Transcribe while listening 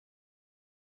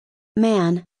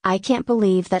Man, I can't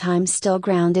believe that I'm still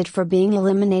grounded for being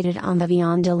eliminated on the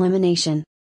Beyond Elimination.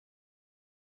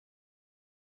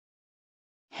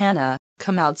 Hannah,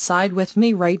 come outside with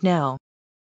me right now.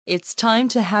 It's time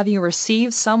to have you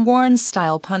receive some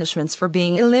Warren-style punishments for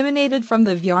being eliminated from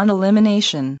the Beyond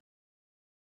Elimination.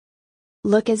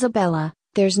 Look, Isabella,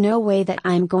 there's no way that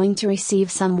I'm going to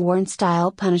receive some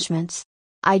Warren-style punishments.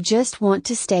 I just want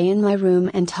to stay in my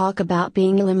room and talk about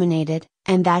being eliminated,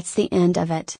 and that's the end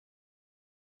of it.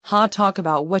 Talk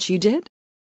about what you did?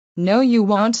 No, you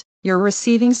won't. You're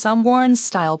receiving some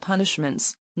Warren-style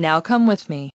punishments. Now come with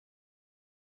me.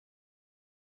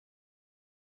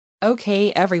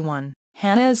 Okay, everyone,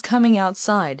 Hannah is coming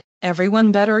outside.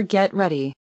 Everyone better get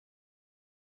ready.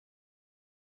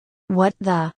 What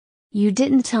the? You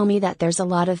didn't tell me that there's a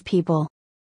lot of people.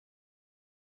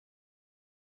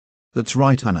 That's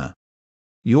right, Hannah.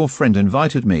 Your friend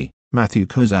invited me, Matthew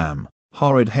Khozam,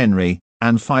 Horrid Henry,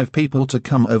 and 5 people to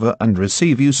come over and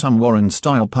receive you some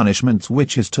Warren-style punishments,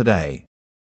 which is today.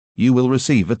 You will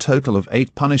receive a total of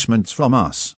 8 punishments from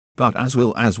us, but as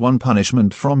well as 1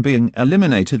 punishment from being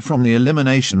eliminated from the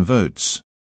elimination votes.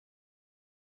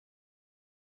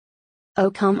 Oh,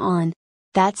 come on.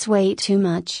 That's way too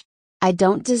much. I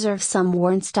don't deserve some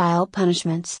Warren-style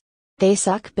punishments. They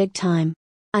suck big time.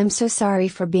 I'm so sorry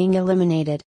for being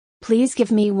eliminated. Please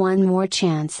give me one more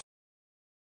chance.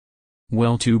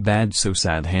 Well, too bad, so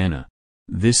sad, Hannah.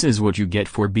 This is what you get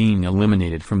for being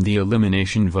eliminated from the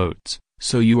elimination votes,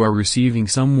 so you are receiving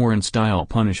some Warren-style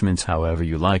punishments however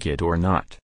you like it or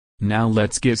not. Now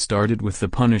let's get started with the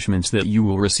punishments that you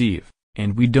will receive,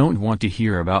 and we don't want to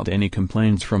hear about any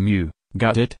complaints from you,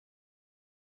 got it?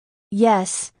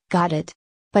 Yes, got it.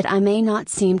 But I may not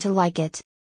seem to like it.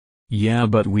 Yeah,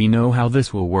 but we know how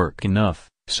this will work enough,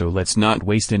 so let's not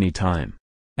waste any time.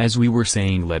 As we were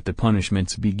saying, let the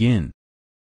punishments begin.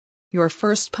 Your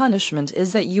first punishment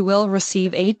is that you will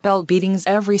receive 8 belt beatings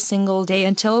every single day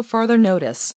until further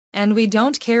notice, and we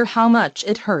don't care how much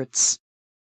it hurts.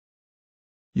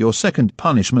 Your second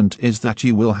punishment is that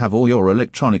you will have all your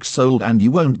electronics sold and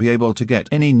you won't be able to get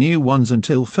any new ones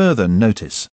until further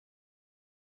notice.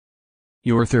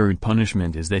 Your third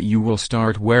punishment is that you will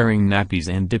start wearing nappies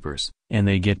and diapers, and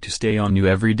they get to stay on you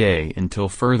every day until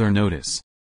further notice.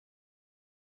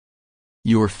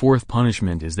 Your fourth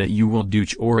punishment is that you will do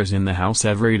chores in the house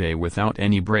every day without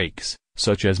any breaks,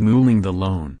 such as mowing the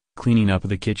lawn, cleaning up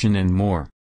the kitchen and more.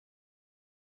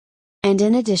 And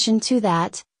in addition to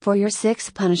that, for your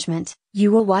sixth punishment,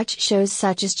 you will watch shows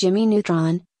such as Jimmy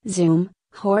Neutron, Zoom,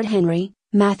 Horrid Henry,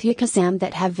 Matthew Khozam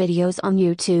that have videos on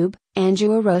YouTube, Andrew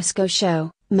Orasco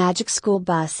Show, Magic School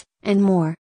Bus, and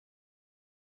more.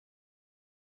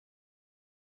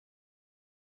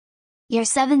 Your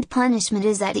seventh punishment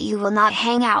is that you will not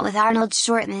hang out with Arnold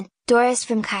Shortman, Doris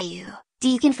from Caillou,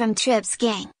 Deacon from Trips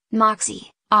Gang,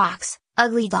 Moxie, Ox,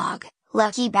 Ugly Dog,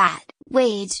 Lucky Bat,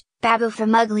 Wage, Babu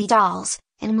from Ugly Dolls,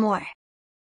 and more.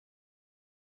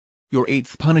 Your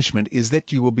eighth punishment is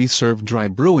that you will be served dry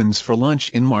Bruins for lunch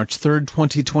in March 3,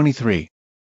 2023.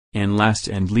 And last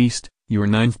and least, your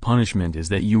ninth punishment is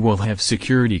that you will have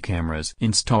security cameras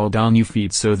installed on your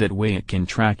feet so that way it can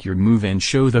track your move and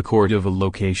show the court of a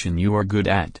location you are good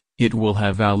at. It will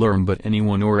have alarm but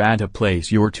anyone or at a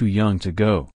place you're too young to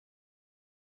go.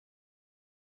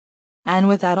 And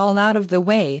with that all out of the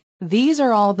way, these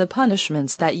are all the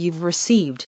punishments that you've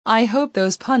received. I hope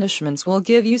those punishments will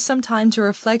give you some time to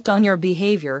reflect on your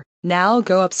behavior. Now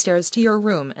go upstairs to your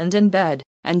room and in bed,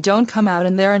 and don't come out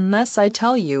in there unless I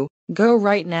tell you. Go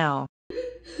right now.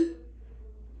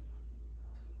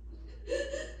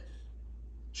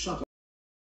 Shut up.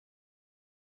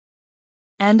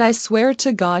 And I swear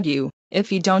to God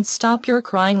if you don't stop your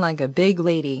crying like a big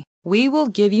lady, we will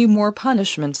give you more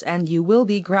punishments and you will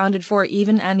be grounded for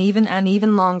even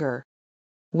longer.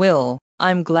 Will,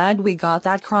 I'm glad we got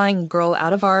that crying girl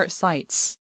out of our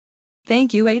sights.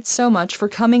 Thank you 8 so much for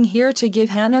coming here to give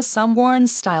Hannah some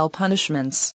Warren-style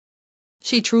punishments.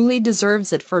 She truly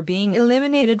deserves it for being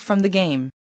eliminated from the game.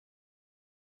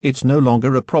 It's no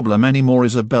longer a problem anymore,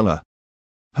 Isabella.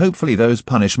 Hopefully those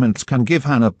punishments can give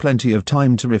Hannah plenty of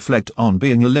time to reflect on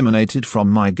being eliminated from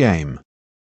my game.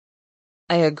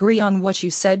 I agree on what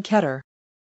you said, Keter.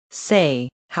 Say,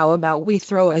 how about we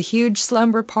throw a huge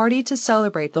slumber party to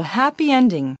celebrate the happy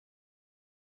ending?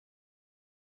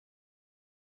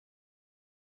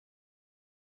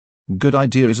 Good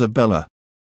idea, Isabella.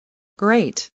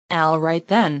 Great, all right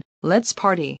then, let's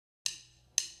party.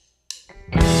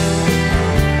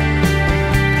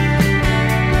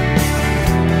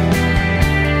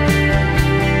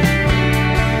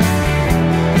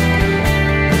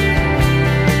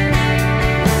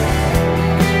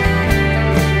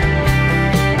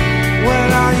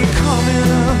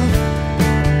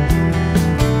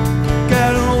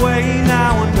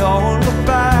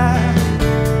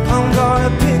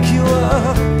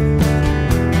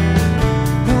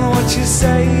 what you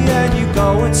say and you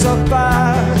going so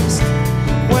fast.